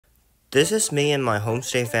This is me and my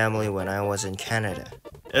homestay family when I was in Canada.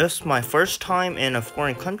 It was my first time in a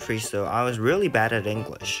foreign country, so I was really bad at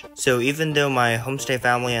English. So even though my homestay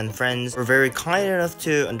family and friends were very kind enough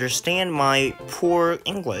to understand my poor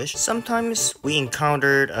English, sometimes we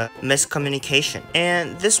encountered a miscommunication.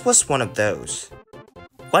 And this was one of those.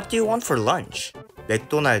 What do you want for lunch?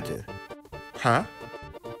 맥도날드. Huh?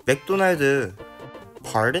 맥도날드.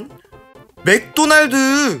 Pardon?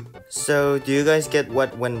 맥도날드! So, do you guys get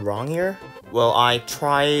what went wrong here? Well, I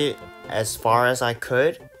tried as far as I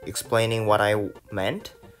could explaining what I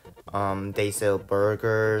meant. They sell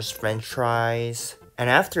burgers, french fries. And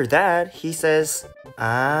after that, he says,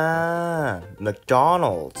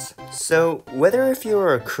 McDonald's. So, whether if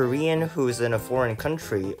you're a Korean who's in a foreign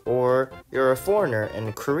country or you're a foreigner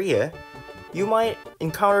in Korea, you might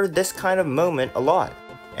encounter this kind of moment a lot.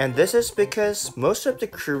 And this is because most of the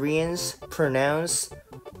Koreans pronounce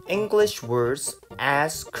English words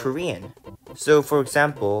as Korean. So for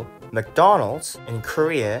example, McDonald's in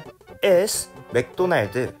Korea is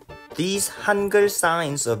맥도날드. These Hangul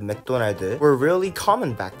signs of McDonald's were really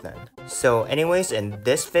common back then. So anyways, in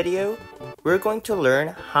this video, we're going to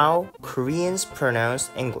learn how Koreans pronounce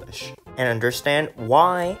English and understand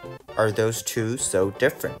why are those two so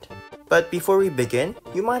different. But before we begin,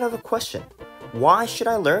 you might have a question. Why should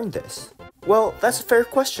I learn this? Well, that's a fair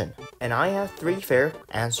question, and I have 3 fair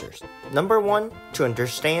answers. Number 1, to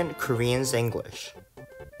understand Koreans' English.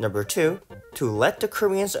 Number 2, to let the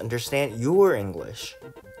Koreans understand your English.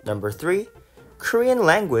 Number 3, Korean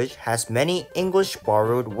language has many English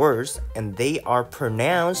borrowed words and they are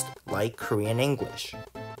pronounced like Korean English.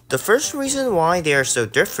 The first reason why they are so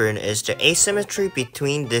different is the asymmetry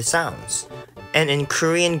between the sounds. And in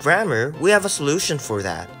Korean grammar, we have a solution for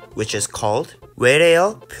that, which is called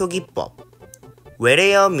외래어 표기법.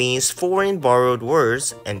 외래어 means foreign borrowed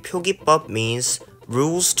words and 표기법 means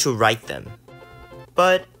rules to write them.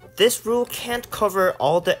 But this rule can't cover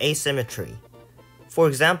all the asymmetry. For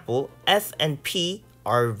example, F and P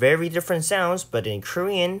are very different sounds, but in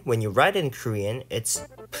Korean, when you write it in Korean, it's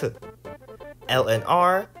P. L and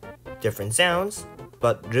R, different sounds,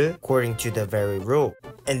 but R according to the very rule.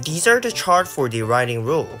 And these are the chart for the writing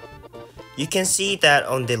rule. You can see that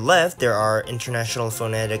on the left there are International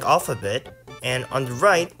Phonetic Alphabet, and on the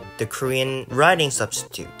right, the Korean writing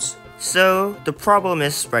substitutes. So the problem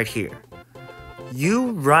is right here.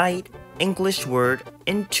 You write English word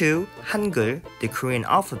into Hangul, the Korean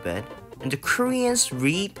alphabet, and the Koreans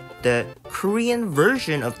read the Korean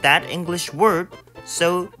version of that English word,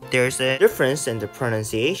 so there's a difference in the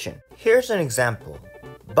pronunciation. Here's an example.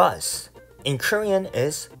 Bus in Korean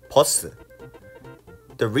is 버스.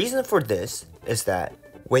 The reason for this is that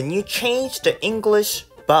when you change the English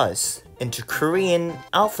bus into Korean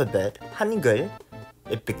alphabet Hangul,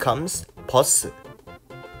 it becomes 버스.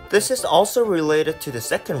 This is also related to the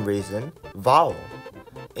second reason, vowel.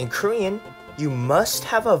 In Korean, you must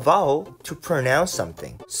have a vowel to pronounce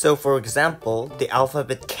something. So for example, the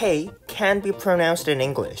alphabet K can be pronounced in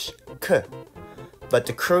English, K. But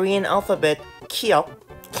the Korean alphabet Kiok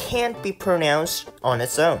can't be pronounced on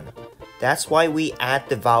its own. That's why we add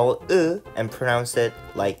the vowel U and pronounce it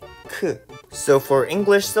like K. So for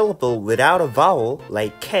English syllable without a vowel,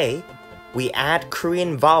 like K, we add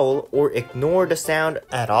Korean vowel or ignore the sound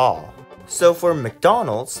at all. So for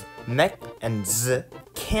McDonald's, Mek and Z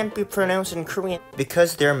can't be pronounced in Korean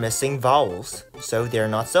because they're missing vowels, so they're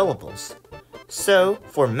not syllables. So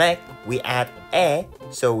for Mek, we add E,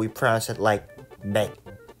 so we pronounce it like Mek.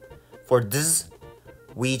 For Z,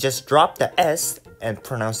 we just drop the S and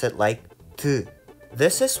pronounce it like D.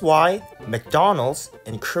 This is why McDonald's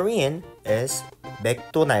in Korean is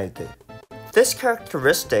맥도날드. This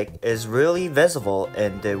characteristic is really visible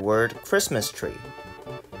in the word Christmas tree.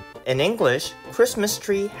 In English, Christmas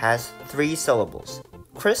tree has 3 syllables,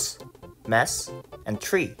 Chris, mess, and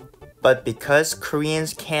tree. But because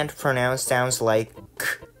Koreans can't pronounce sounds like k,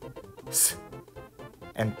 s,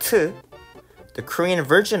 and t, the Korean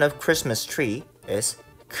version of Christmas tree is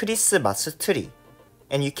크리스마스 트리.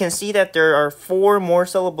 And you can see that there are 4 more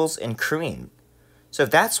syllables in Korean. So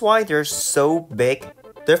that's why there's so big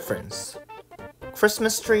difference.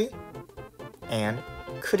 Christmas tree and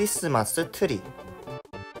크리스마스 트리.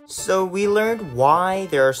 So we learned why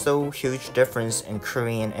there are so huge difference in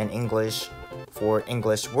Korean and English for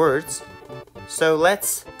English words. So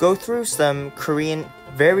let's go through some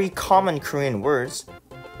very common Korean words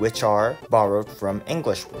which are borrowed from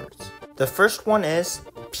English words. The first one is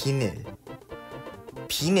비닐.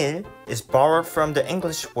 비닐 is borrowed from the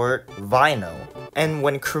English word vinyl. And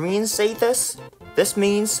when Koreans say this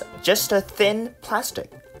means just a thin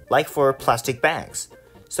plastic, like for plastic bags.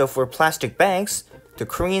 So for plastic bags, the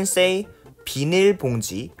Koreans say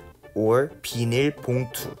비닐봉지 or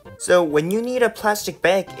비닐봉투. So when you need a plastic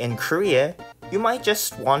bag in Korea, you might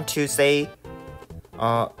just want to say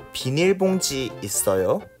비닐봉지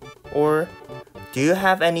있어요? Or do you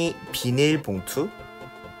have any 비닐봉투?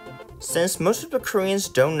 Since most of the Koreans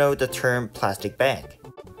don't know the term plastic bag.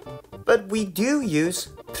 But we do use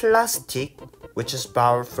plastic, which is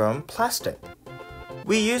borrowed from plastic.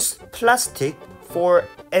 We use plastic for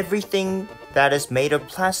everything that is made of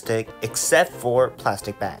plastic except for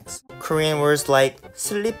plastic bags. Korean words like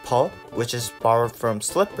slipper, which is borrowed from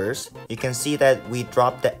slippers, you can see that we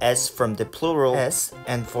dropped the S from the plural S,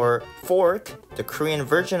 and for fork, the Korean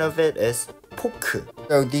version of it is 포크.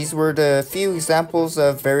 So these were the few examples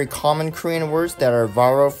of very common Korean words that are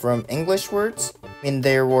borrowed from English words. I mean,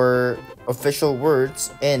 there were official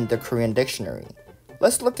words in the Korean dictionary.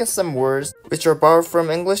 Let's look at some words which are borrowed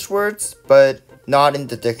from English words, but not in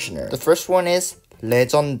the dictionary. The first one is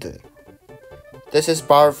레전드. This is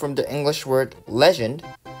borrowed from the English word legend,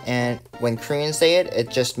 and when Koreans say it, it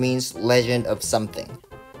just means legend of something.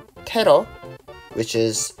 테러, which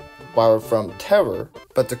is borrowed from terror,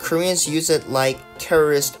 but the Koreans use it like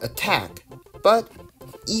terrorist attack. But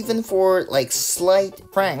even for like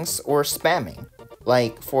slight pranks or spamming,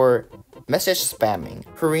 like for message spamming,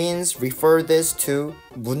 Koreans refer this to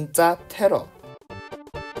문자 테러.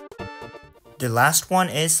 The last one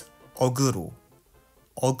is 어그로.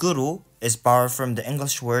 어그로 is borrowed from the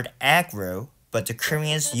English word aggro, but the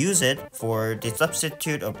Koreans use it for the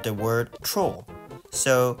substitute of the word troll.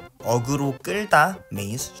 So 어그로 끌다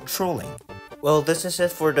means trolling. Well, this is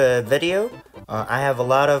it for the video. I have a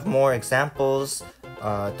lot of more examples,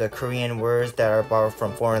 the Korean words that are borrowed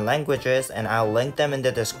from foreign languages, and I'll link them in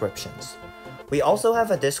the descriptions. We also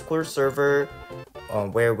have a Discord server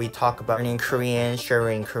where we talk about learning Korean,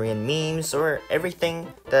 sharing Korean memes, or everything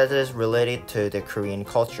that is related to the Korean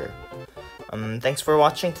culture. Thanks for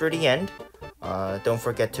watching through the end. Don't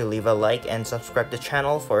forget to leave a like and subscribe to the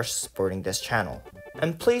channel for supporting this channel.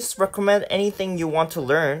 And please recommend anything you want to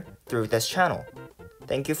learn through this channel.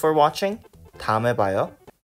 Thank you for watching. 다음에 봐요.